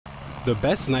The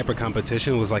best sniper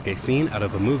competition was like a scene out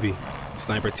of a movie.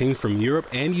 Sniper teams from Europe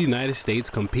and United States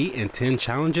compete in 10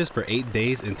 challenges for 8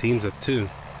 days in teams of 2.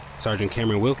 Sergeant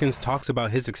Cameron Wilkins talks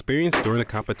about his experience during the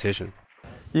competition.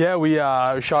 Yeah, we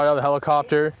shot out of the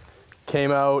helicopter,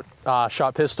 came out,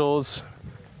 shot pistols,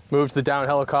 moved the down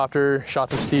helicopter, shot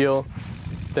some steel.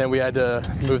 Then we had to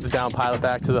move the down pilot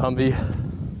back to the Humvee.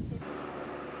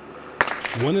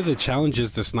 One of the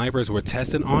challenges the snipers were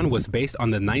tested on was based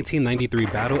on the 1993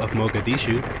 Battle of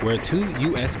Mogadishu, where 2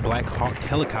 U.S. Black Hawk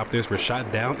helicopters were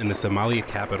shot down in the Somalia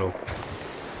capital.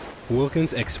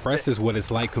 Wilkins expresses what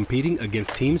it's like competing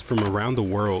against teams from around the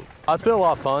world. It's been a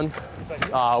lot of fun.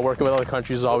 Working with other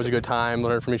countries is always a good time,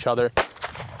 learning from each other,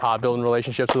 building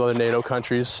relationships with other NATO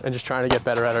countries, and just trying to get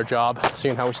better at our job,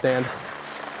 seeing how we stand.